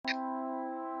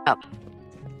up.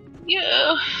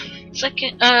 Yeah.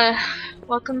 Second,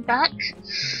 welcome back.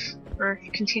 We're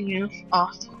continuing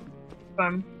off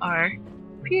from our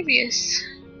previous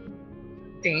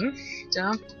thing.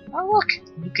 So, oh look,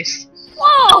 Lucas.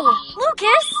 Whoa!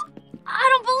 Lucas! I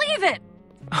don't believe it!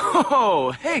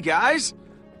 Oh, hey guys!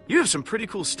 You have some pretty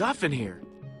cool stuff in here.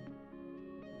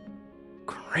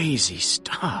 Crazy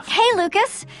stuff. Hey,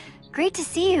 Lucas. Great to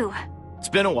see you. It's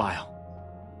been a while.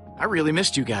 I really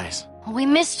missed you guys. We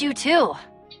missed you too.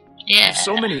 Yeah. There's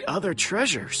so many other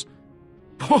treasures.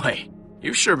 Boy,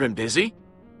 you've sure been busy.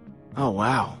 Oh,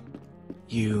 wow.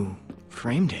 You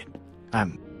framed it.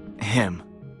 Him.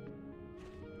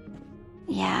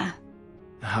 Yeah.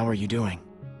 How are you doing?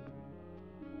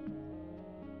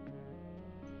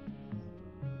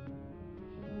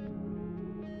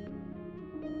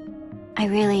 I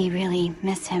really, really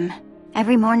miss him.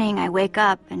 Every morning I wake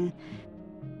up and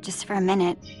just for a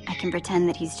minute I can pretend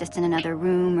that he's just in another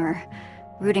room or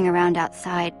rooting around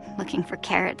outside looking for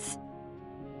carrots.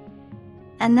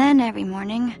 And then every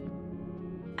morning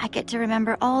I get to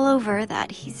remember all over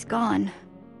that he's gone.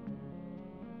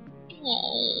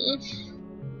 Aww.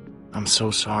 I'm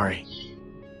so sorry.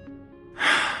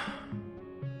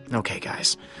 Okay,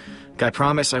 guys. I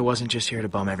promise I wasn't just here to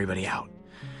bum everybody out.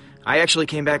 I actually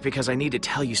came back because I need to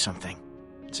tell you something.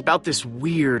 It's about this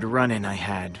weird run-in I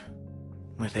had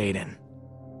with Aiden.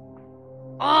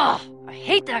 Ugh, I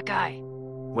hate that guy.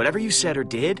 Whatever you said or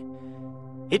did,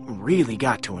 it really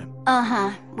got to him.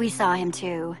 Uh-huh, we saw him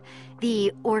too.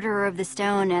 The Order of the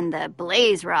Stone and the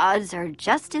Blaze Rods are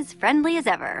just as friendly as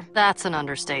ever. That's an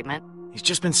understatement. He's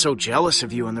just been so jealous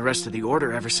of you and the rest of the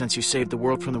Order ever since you saved the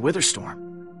world from the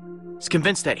Witherstorm. He's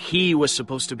convinced that he was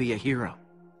supposed to be a hero.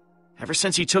 Ever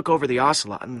since he took over the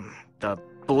Ocelot and the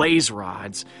Blaze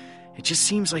Rods, it just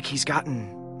seems like he's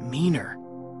gotten meaner.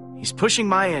 He's pushing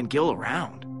Maya and Gil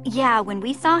around. Yeah, when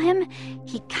we saw him,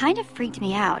 he kind of freaked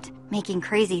me out, making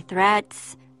crazy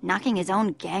threats, knocking his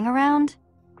own gang around.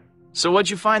 So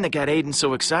what'd you find that got Aiden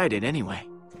so excited anyway?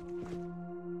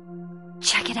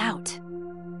 Check it out.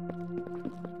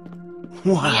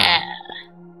 Wow. Yeah.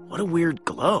 What a weird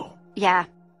glow. Yeah,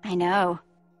 I know.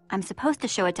 I'm supposed to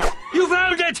show it to— You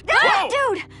found it! Ah,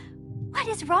 dude! What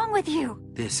is wrong with you?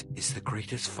 This is the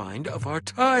greatest find of our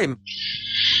time.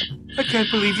 I can't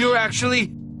believe you're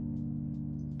actually...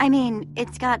 I mean,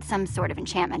 it's got some sort of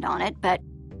enchantment on it, but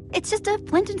it's just a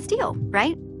flint and steel,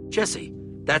 right? Jesse,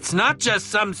 that's not just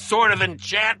some sort of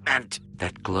enchantment.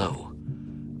 That glow,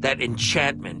 that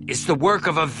enchantment is the work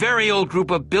of a very old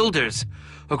group of builders.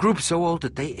 A group so old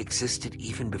that they existed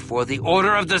even before the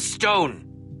Order of the Stone.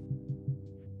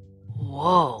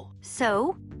 Whoa.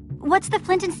 So, what's the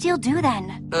flint and steel do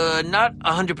then? Not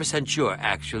 100% sure,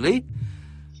 actually.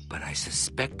 But I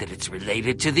suspect that it's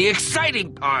related to the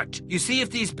exciting part. You see,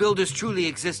 if these builders truly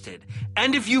existed,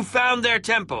 and if you found their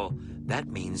temple, that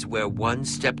means we're one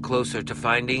step closer to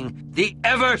finding the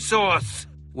Eversource.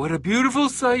 What a beautiful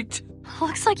sight.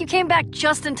 Looks like you came back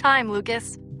just in time,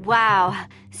 Lucas. Wow.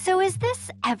 So is this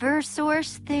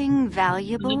Eversource thing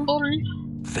valuable?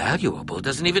 Valuable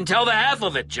doesn't even tell the half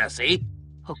of it, Jesse.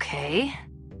 Okay.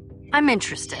 I'm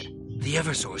interested. The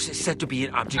Eversource is said to be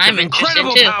an object I'm of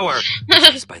incredible interested, too. power,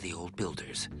 possessed by the old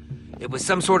builders. It was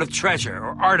some sort of treasure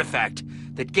or artifact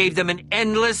that gave them an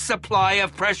endless supply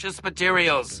of precious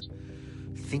materials.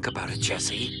 Think about it,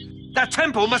 Jesse. That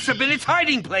temple must have been its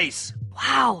hiding place.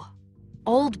 Wow.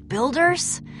 Old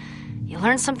builders? You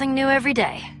learn something new every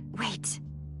day. Wait,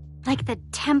 like the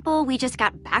temple we just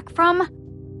got back from?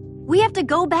 We have to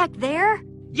go back there?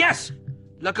 Yes!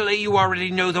 Luckily, you already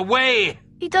know the way.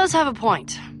 He does have a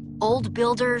point. Old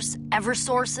builders,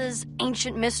 Eversources,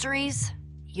 ancient mysteries.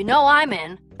 You know I'm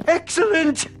in.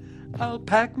 Excellent! I'll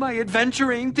pack my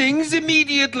adventuring things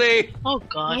immediately. Oh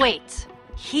god. Wait,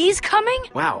 he's coming?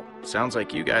 Wow, sounds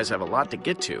like you guys have a lot to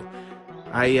get to.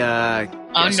 Oh,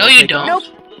 guess no, I'll you take don't. off.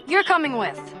 Nope, you're coming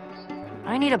with.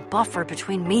 I need a buffer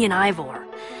between me and Ivor.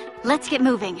 Let's get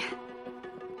moving.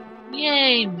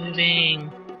 Yay,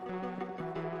 moving.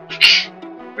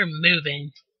 We're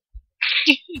moving.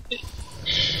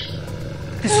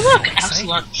 Oh, look,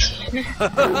 Ocelots.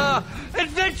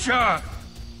 Adventure!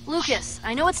 Lucas,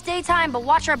 I know it's daytime, but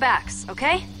watch our backs,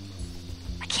 okay?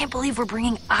 I can't believe we're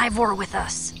bringing Ivor with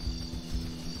us.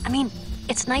 I mean,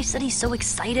 it's nice that he's so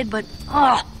excited, but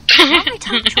not my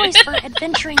top choice for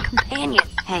adventuring companion.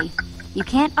 Hey, you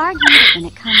can't argue that when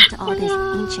it comes to all this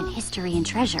ancient history and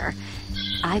treasure,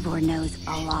 Ivor knows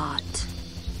a lot.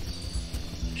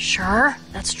 Sure,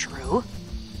 that's true.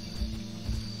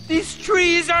 These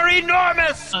trees are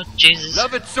enormous! Oh, Jesus.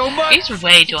 Love it so much! He's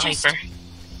way too Just hyper.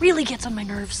 Really gets on my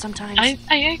nerves sometimes.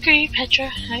 I agree,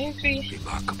 Petra. I agree.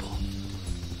 Remarkable.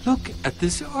 Look at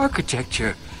this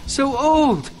architecture. So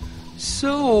old.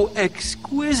 So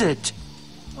exquisite.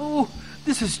 Oh,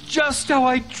 this is just how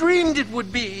I dreamed it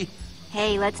would be.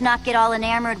 Hey, let's not get all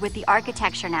enamored with the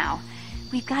architecture now.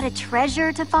 We've got a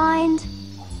treasure to find.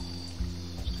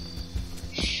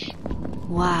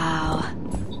 Wow.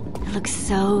 It looks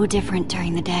so different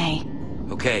during the day.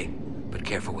 Okay, but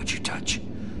careful what you touch.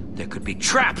 There could be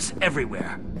traps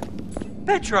everywhere.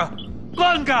 Petra!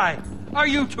 Blonde guy! Are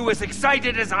you two as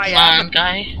excited as I am? Blonde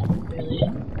guy?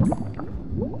 Really?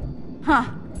 Huh.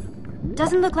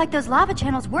 Doesn't look like those lava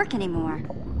channels work anymore.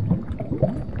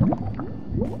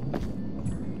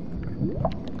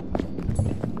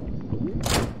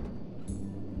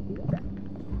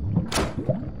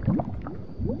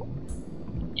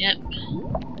 Yep.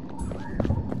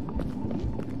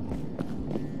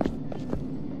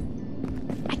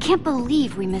 I can't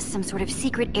believe we missed some sort of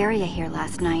secret area here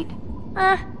last night.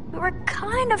 We were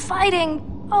kind of fighting,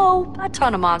 a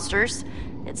ton of monsters.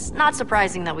 It's not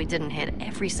surprising that we didn't hit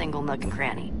every single nook and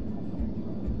cranny.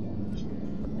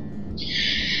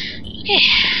 Okay.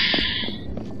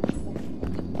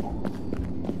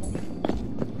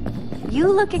 You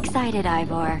look excited,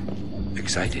 Ivor.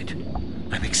 Excited?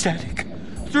 I'm ecstatic.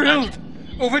 Thrilled!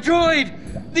 Overjoyed!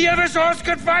 The Eversource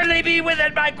could finally be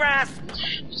within my grasp!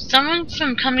 Someone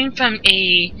coming from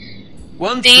a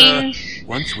Once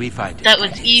we find it, that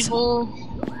was evil,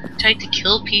 tried to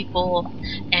kill people,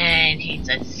 and he's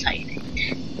excited.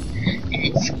 And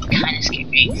it's kind of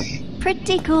scary.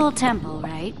 Pretty cool temple,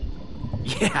 right?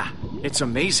 Yeah, it's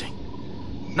amazing.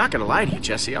 Not gonna lie to you,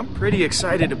 Jesse, I'm pretty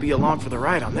excited to be along for the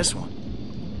ride on this one.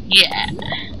 Yeah.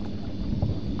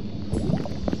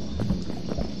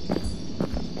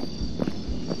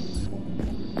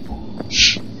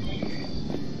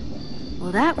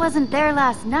 Well, that wasn't there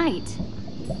last night.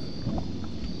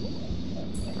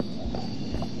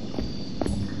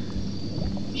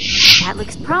 That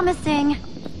looks promising.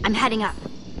 I'm heading up.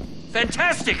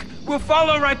 Fantastic! We'll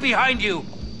follow right behind you!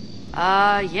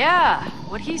 Yeah.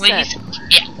 What he said.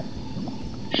 Yeah.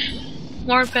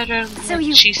 More better than So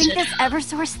you she think said. this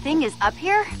Eversource thing is up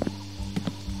here?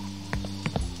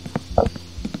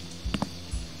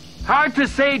 Hard to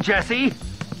say, Jesse.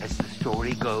 As the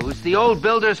story goes, the old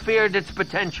builders feared its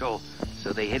potential,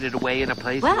 so they hid it away in a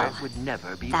place Well, where it would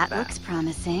never be That found. looks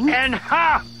promising. And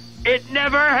ha! It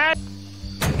never had...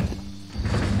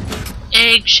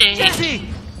 Egg shake. Jesse!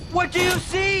 What do you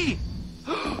see?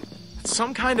 It's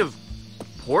some kind of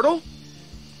portal?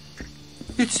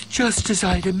 It's just as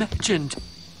I'd imagined.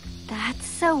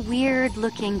 That's a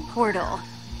weird-looking portal.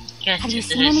 Yes, Have you it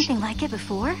seen is. anything like it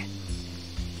before?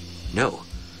 No,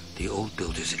 the old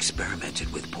builders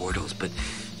experimented with portals, but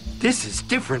this is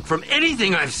different from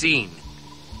anything I've seen.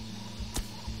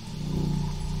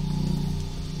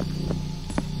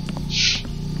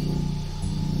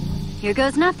 Here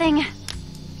goes nothing.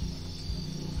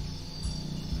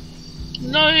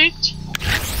 Light.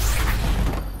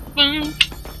 Boom.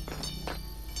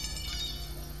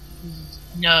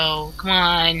 No, come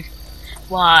on.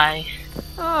 Why?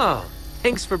 Oh,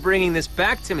 thanks for bringing this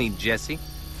back to me, Jesse.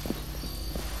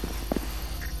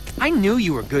 I knew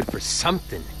you were good for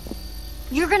something.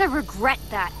 You're gonna regret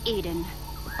that, Aiden.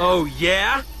 Oh,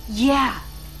 yeah? Yeah.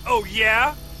 Oh,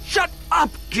 yeah? Shut up,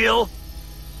 Gil!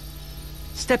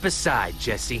 Step aside,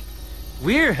 Jesse.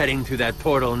 We're heading through that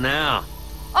portal now.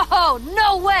 Oh,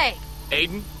 no way!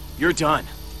 Aiden, you're done.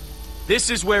 This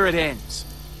is where it ends.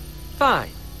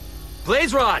 Fine.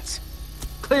 Blaze rods!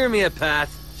 Clear me a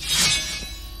path.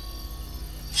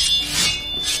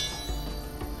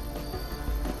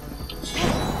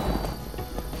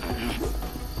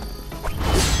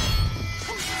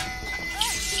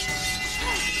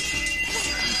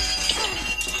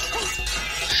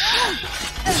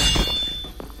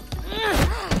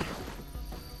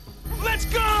 Let's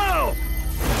go!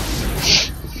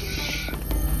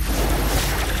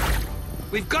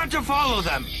 We've got to follow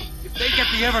them. If they get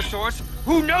the Eversource,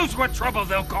 who knows what trouble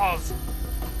they'll cause?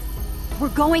 We're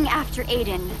going after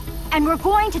Aiden, and we're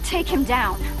going to take him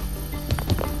down.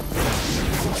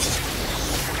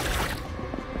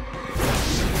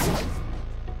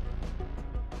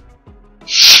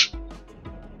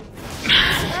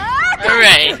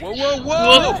 Alright. Whoa, whoa,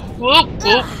 whoa! Whoop, whoop,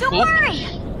 whoop, Don't whoop. worry!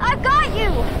 I've got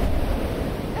you!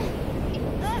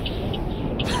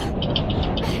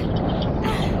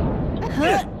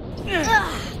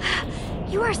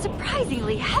 You are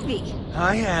surprisingly heavy.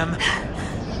 I am.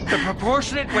 The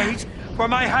proportionate weight for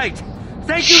my height.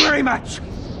 Thank you very much.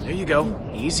 There you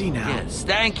go. Easy now. Yes,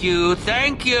 thank you,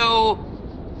 thank you.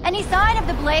 Any sign of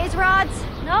the blaze rods?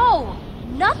 No,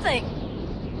 nothing.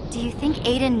 Do you think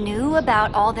Aiden knew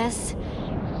about all this?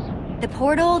 The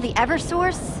portal, the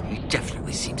Eversource? He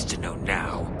definitely seems to know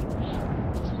now.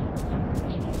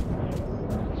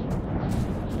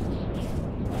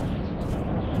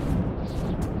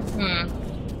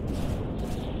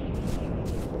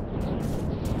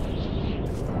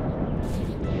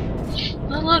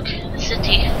 Oh look, the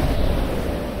city.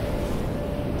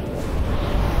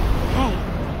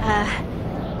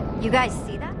 Hey, you guys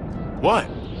see that? What?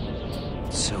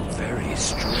 So very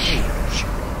strange.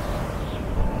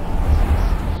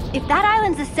 If that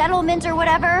island's a settlement or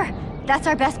whatever, that's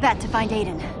our best bet to find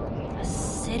Aiden. A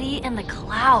city in the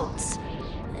clouds.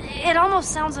 It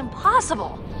almost sounds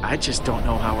impossible. I just don't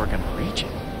know how we're gonna reach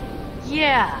it.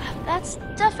 Yeah, that's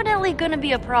definitely gonna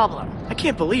be a problem. I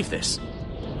can't believe this.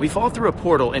 We fall through a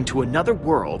portal into another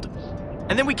world,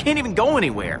 and then we can't even go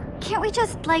anywhere. Can't we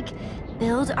just, like,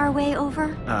 build our way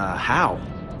over? How?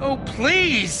 Oh,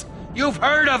 please! You've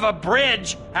heard of a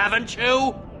bridge, haven't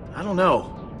you? I don't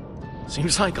know.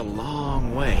 Seems like a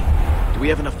long way. Do we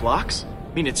have enough blocks?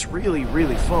 I mean, it's really,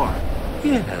 really far.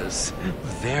 Yes,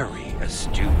 very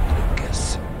astute,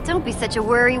 Lucas. Don't be such a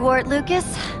worrywart, Lucas.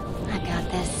 I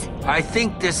got this. I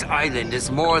think this island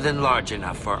is more than large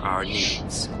enough for our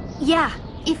needs. Yeah,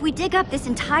 if we dig up this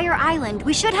entire island,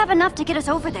 we should have enough to get us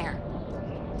over there.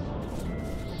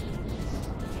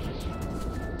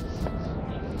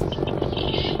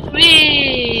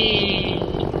 Whee!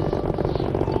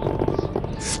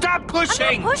 Stop pushing!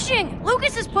 I'm not pushing!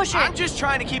 Lucas is pushing! I'm just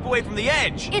trying to keep away from the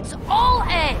edge. It's all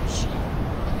edge!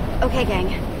 Okay, gang.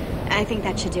 I think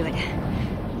that should do it.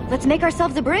 Let's make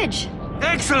ourselves a bridge.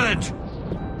 Excellent!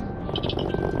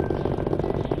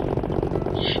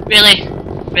 Really?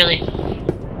 Really?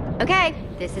 Okay,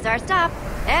 this is our stop.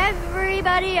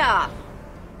 Everybody off.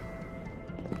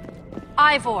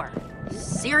 Ivor.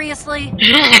 Seriously?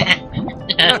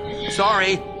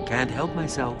 Sorry, can't help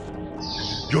myself.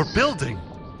 You're building.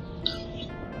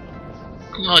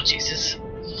 Oh, Jesus.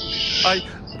 I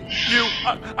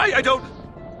don't...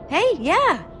 Hey,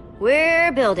 yeah,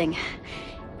 we're building.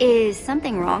 Is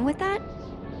something wrong with that?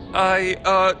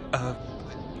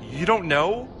 You don't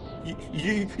know?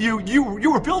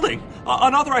 You were building.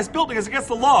 Unauthorized building is against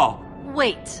the law.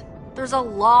 Wait, there's a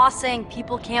law saying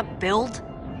people can't build?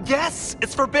 Yes,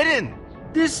 it's forbidden.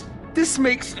 This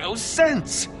makes no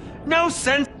sense. No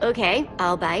sense. Okay,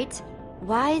 I'll bite.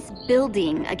 Why's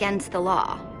building against the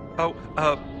law?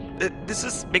 This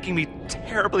is making me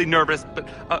terribly nervous, but,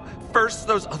 first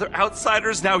those other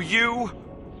outsiders, now you.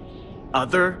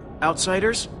 Other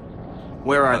outsiders?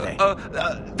 Where are they?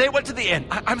 They went to the inn.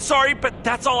 I'm sorry, but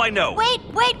that's all I know. Wait,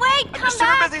 I'm come just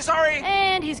super back! busy, sorry.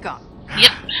 And he's gone.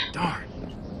 Yep. Darn.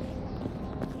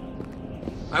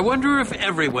 I wonder if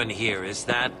everyone here is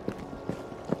that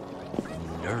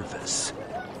nervous.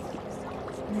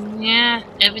 Yeah,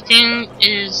 everything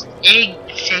is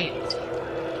egg-shaped.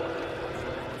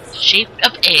 Shaped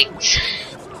of eggs.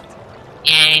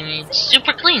 And it's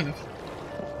super clean.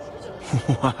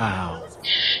 Wow.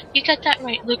 You got that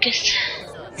right, Lucas.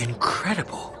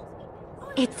 Incredible.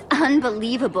 It's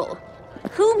unbelievable.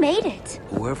 Who made it?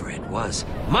 Whoever it was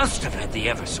must have had the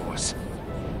Eversource.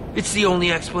 It's the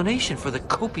only explanation for the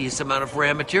copious amount of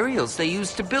rare materials they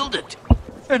used to build it.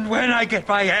 And when I get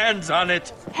my hands on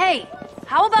it... Hey,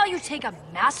 how about you take a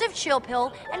massive chill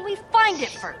pill and we find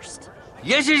it first?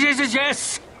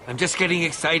 Yes! I'm just getting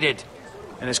excited.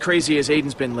 And as crazy as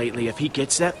Aiden's been lately, if he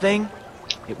gets that thing,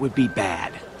 it would be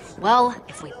bad. Well,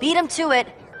 if we beat him to it,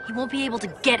 he won't be able to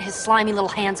get his slimy little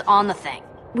hands on the thing.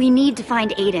 We need to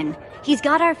find Aiden. He's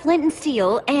got our flint and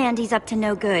steel, and he's up to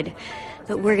no good.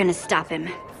 But we're gonna stop him.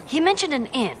 He mentioned an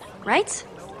inn, right?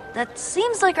 That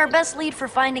seems like our best lead for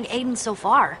finding Aiden so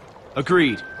far.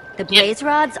 Agreed. The blaze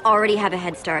rods already have a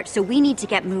head start, so we need to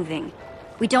get moving.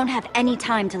 We don't have any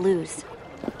time to lose.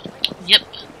 Yep.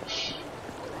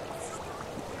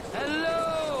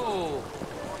 Hello!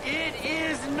 It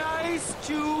is nice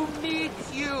to meet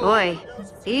you! Boy,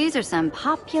 these are some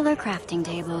popular crafting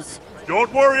tables.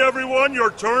 Don't worry, everyone.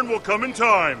 Your turn will come in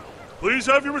time. Please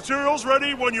have your materials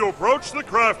ready when you approach the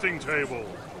crafting table.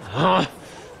 I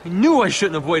knew I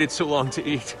shouldn't have waited so long to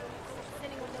eat.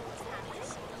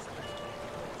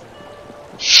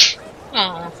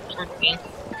 Oh, poor thing.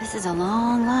 This is a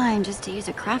long line just to use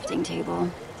a crafting table.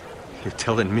 You're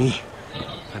telling me?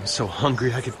 I'm so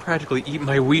hungry I could practically eat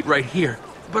my wheat right here.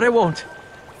 But I won't.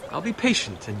 I'll be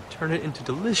patient and turn it into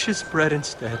delicious bread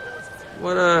instead.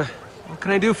 What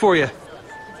can I do for you?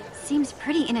 Seems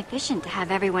pretty inefficient to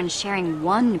have everyone sharing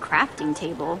one crafting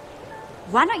table.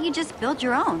 Why don't you just build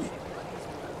your own?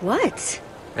 What?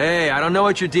 Hey, I don't know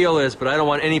what your deal is, but I don't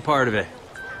want any part of it.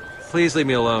 Please leave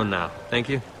me alone now. Thank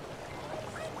you.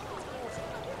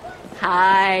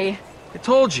 Hi. I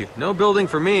told you, no building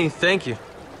for me, thank you.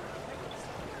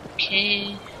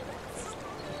 Okay.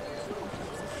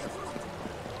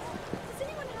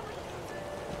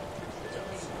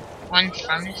 One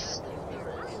furnace?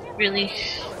 Really?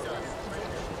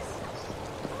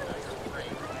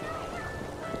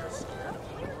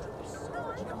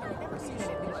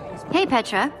 Hey,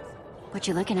 Petra. What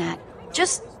you looking at?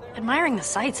 Just admiring the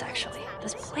sights, actually.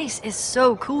 This place is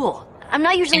so cool. I'm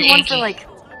not usually And one for, eggy. like,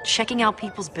 checking out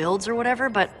people's builds or whatever,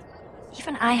 but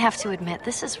even I have to admit,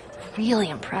 this is really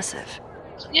impressive.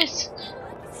 Yes.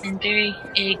 And very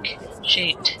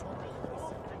egg-shaped.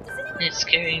 And it's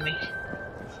scaring me.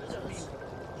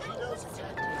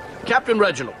 Captain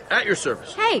Reginald, at your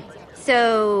service. Hey,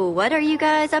 so what are you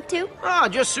guys up to?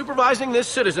 Just supervising this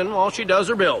citizen while she does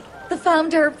her build. The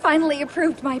founder finally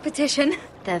approved my petition.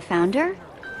 The founder?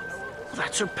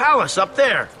 That's her palace up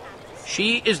there.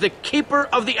 She is the keeper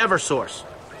of the Eversource.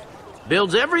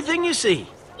 Builds everything you see.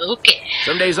 Okay.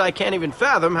 Some days I can't even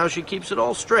fathom how she keeps it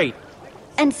all straight.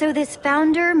 And so this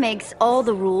founder makes all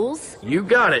the rules? You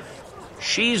got it.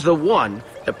 She's the one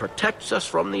that protects us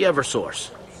from the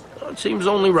Eversource. Well, it seems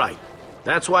only right.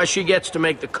 That's why she gets to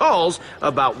make the calls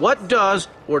about what does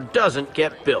or doesn't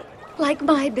get built. Like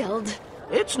my build.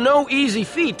 It's no easy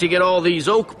feat to get all these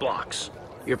oak blocks.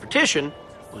 Your petition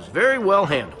was very well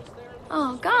handled.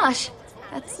 Oh gosh,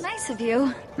 that's nice of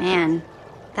you. Man,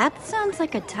 that sounds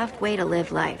like a tough way to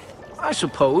live life. I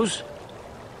suppose.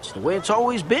 It's the way it's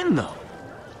always been, though.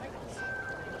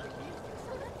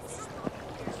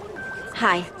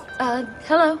 Hi.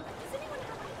 Hello.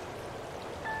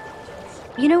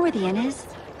 You know where the inn is?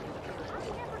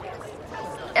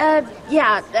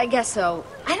 Yeah, I guess so.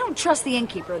 I don't trust the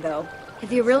innkeeper, though.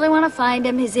 If you really want to find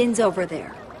him, his inn's over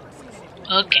there.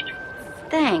 Okay.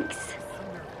 Thanks.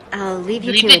 I'll leave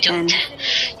you Leave to it it then.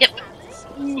 Yep.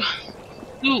 Ooh.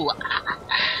 Ooh. Ah.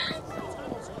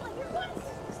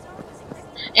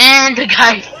 And the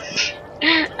guy.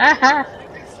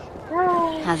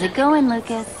 How's it going,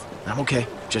 Lucas? I'm okay.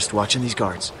 Just watching these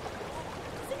guards.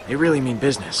 They really mean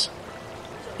business.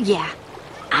 Yeah.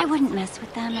 I wouldn't mess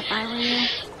with them if I were you.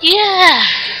 Yeah.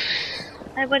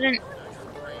 I wouldn't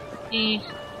be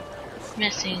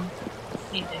messing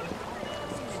either.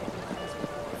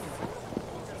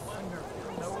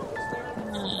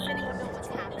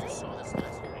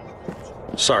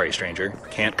 Sorry, stranger.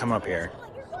 Can't come up here.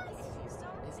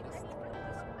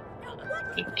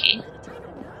 Okay.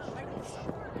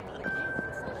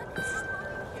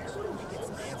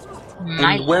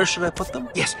 And where should I put them?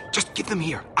 Yes, just give them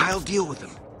here. I'll deal with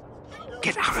them.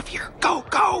 Get out of here. Go,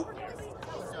 go!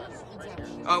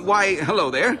 Why, hello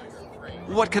there.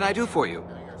 What can I do for you?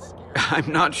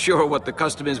 I'm not sure what the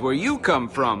custom is where you come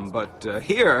from, but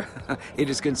here, it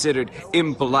is considered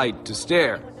impolite to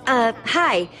stare.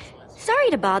 Hi. Sorry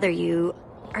to bother you.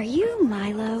 Are you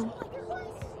Milo?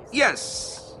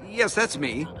 Yes, that's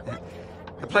me.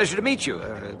 A pleasure to meet you.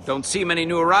 Don't see many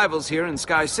new arrivals here in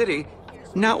Sky City.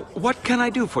 Now, what can I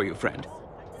do for you, friend?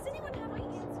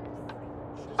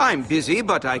 I'm busy,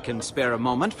 but I can spare a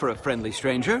moment for a friendly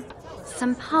stranger.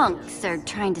 Some punks are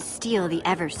trying to steal the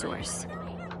Eversource.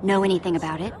 Know anything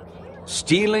about it?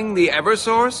 Stealing the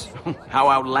Eversource? How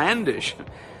outlandish.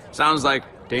 Sounds like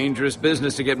dangerous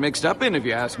business to get mixed up in, if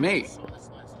you ask me.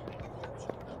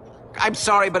 I'm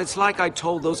sorry, but it's like I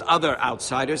told those other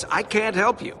outsiders. I can't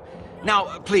help you.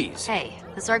 Now, please. Hey,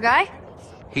 this our guy?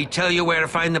 He tell you where to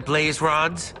find the blaze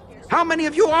rods? How many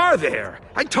of you are there?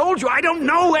 I told you I don't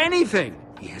know anything.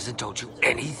 He hasn't told you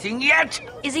anything yet?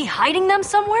 Is he hiding them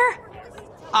somewhere?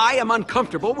 I am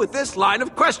uncomfortable with this line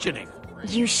of questioning.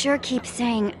 You sure keep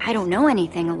saying I don't know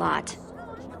anything a lot.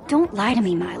 Don't lie to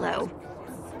me, Milo.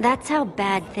 That's how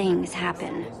bad things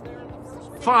happen.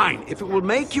 Fine, if it will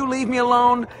make you leave me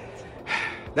alone.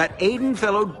 That Aiden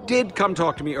fellow did come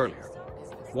talk to me earlier.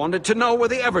 Wanted to know where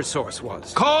the Eversource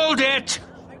was. Called it!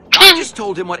 I just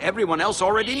told him what everyone else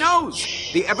already knows.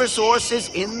 The Eversource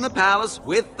is in the palace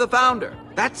with the founder.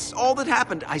 That's all that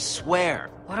happened, I swear.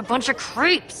 What a bunch of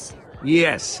creeps.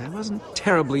 Yes, I wasn't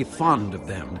terribly fond of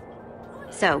them.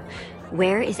 So,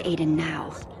 where is Aiden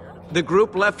now? The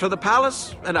group left for the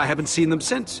palace, and I haven't seen them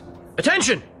since.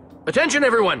 Attention! Attention,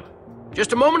 everyone!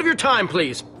 Just a moment of your time,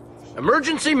 please.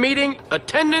 Emergency meeting,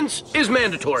 attendance is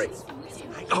mandatory.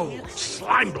 Oh,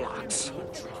 slime blocks.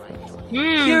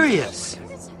 Curious.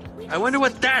 I wonder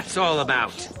what that's all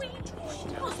about.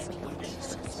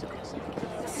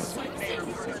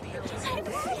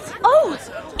 Oh,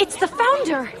 it's the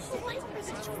founder.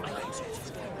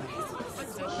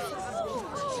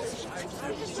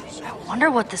 I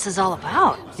wonder what this is all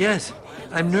about. Yes,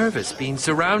 I'm nervous being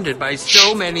surrounded by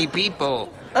so many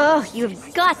people. Oh,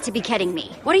 you've got to be kidding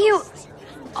me. What are you...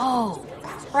 Oh,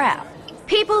 crap.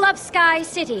 People of Sky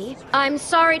City, I'm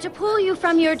sorry to pull you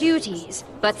from your duties,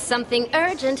 but something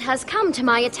urgent has come to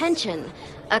my attention.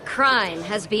 A crime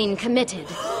has been committed.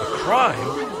 A crime?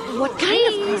 What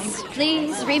kind of crime?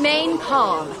 Please remain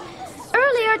calm.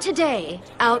 Earlier today,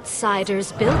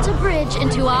 outsiders built a bridge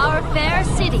into our fair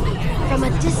city from a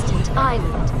distant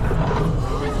island.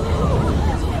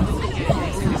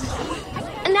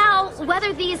 Now,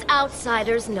 whether these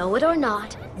outsiders know it or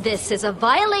not, this is a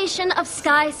violation of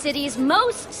Sky City's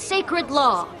most sacred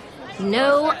law.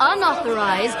 No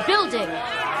unauthorized building.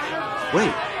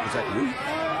 Wait, is that you?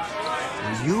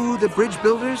 Are you the bridge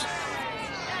builders?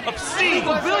 Obscene!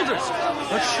 Illegal builders!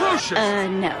 Atrocious!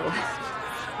 No.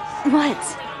 What?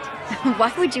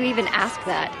 Why would you even ask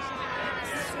that?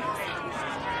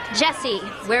 Jesse,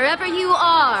 wherever you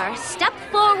are, step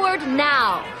forward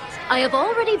now. I have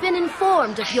already been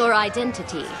informed of your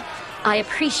identity. I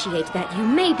appreciate that you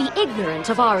may be ignorant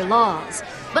of our laws,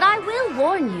 but I will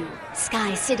warn you,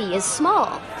 Sky City is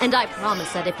small, and I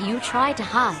promise that if you try to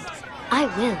hide, I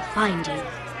will find you.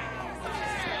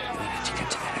 We need to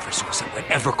get to that Eversource at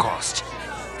whatever cost.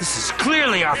 This is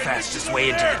clearly our fastest way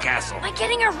into the castle. Am I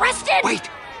getting arrested? Wait!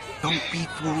 Don't be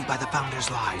fooled by the Founder's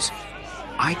lies.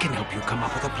 I can help you come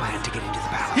up with a plan to get into the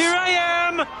palace. Here I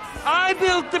am! I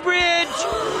built the bridge!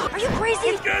 Are you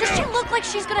crazy? Does she look like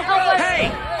she's gonna help us?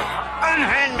 Hey!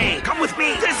 Unhand me! Come with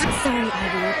me! This is... Sorry,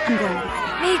 Ivor. I'm going with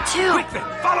Me too. Quick then,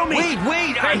 follow me!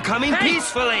 Wait! I'm coming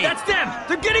peacefully! That's them!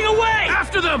 They're getting away!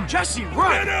 After them! Jesse,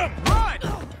 run! Get him! Run!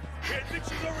 Can't think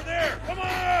she's over there! Come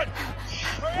on!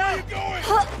 Where are you going?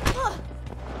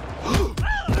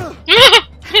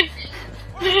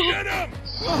 Get him!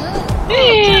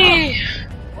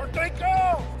 Where'd they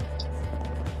go?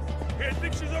 Can't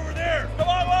think she's over there! Come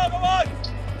on, come on!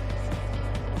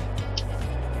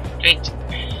 Great.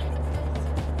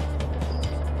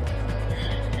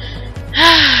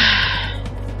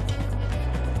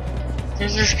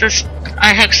 This is just...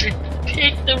 I actually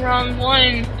picked the wrong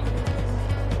one.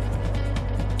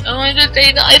 Oh my god,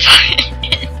 they died.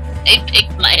 I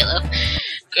picked Milo.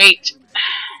 Great.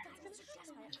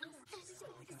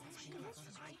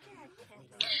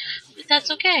 But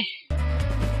that's okay.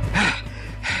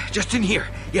 Just in here,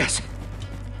 yes.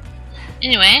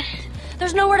 Anyway.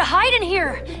 There's nowhere to hide in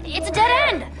here. It's a dead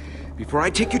end. Before I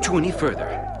take you to any further,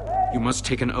 you must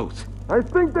take an oath. I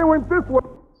think they went this way.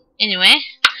 Anyway,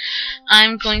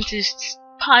 I'm going to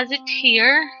pause it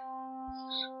here.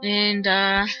 And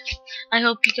I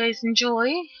hope you guys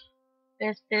enjoy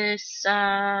with this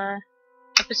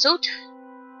episode.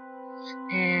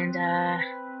 And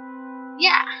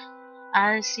yeah,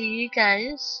 I'll see you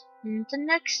guys in the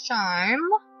next time.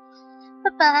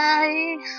 Bye bye.